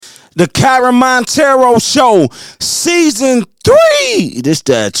The Kyron Montero Show, Season 3. This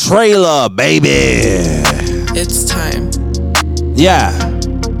the trailer, baby. It's time. Yeah.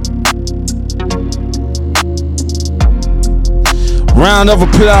 Round of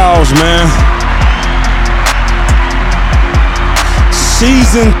applause, man.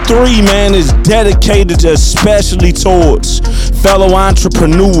 Season 3, man, is dedicated especially towards fellow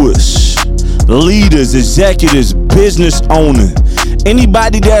entrepreneurs, leaders, executives, business owners.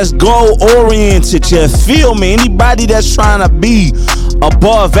 Anybody that's goal-oriented, you feel me? Anybody that's trying to be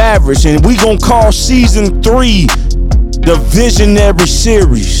above average. And we gonna call Season 3 the Visionary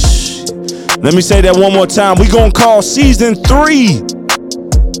Series. Let me say that one more time. We gonna call Season 3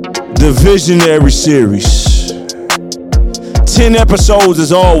 the Visionary Series. 10 episodes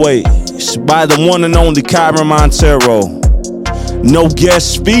as always by the one and only Kyron Montero. No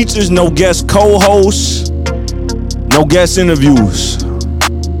guest speeches, no guest co-hosts, no guest interviews.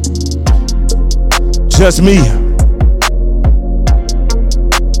 Just me.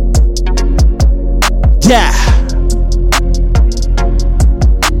 Yeah.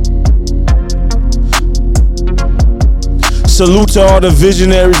 Salute to all the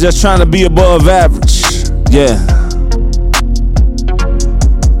visionaries that's trying to be above average. Yeah.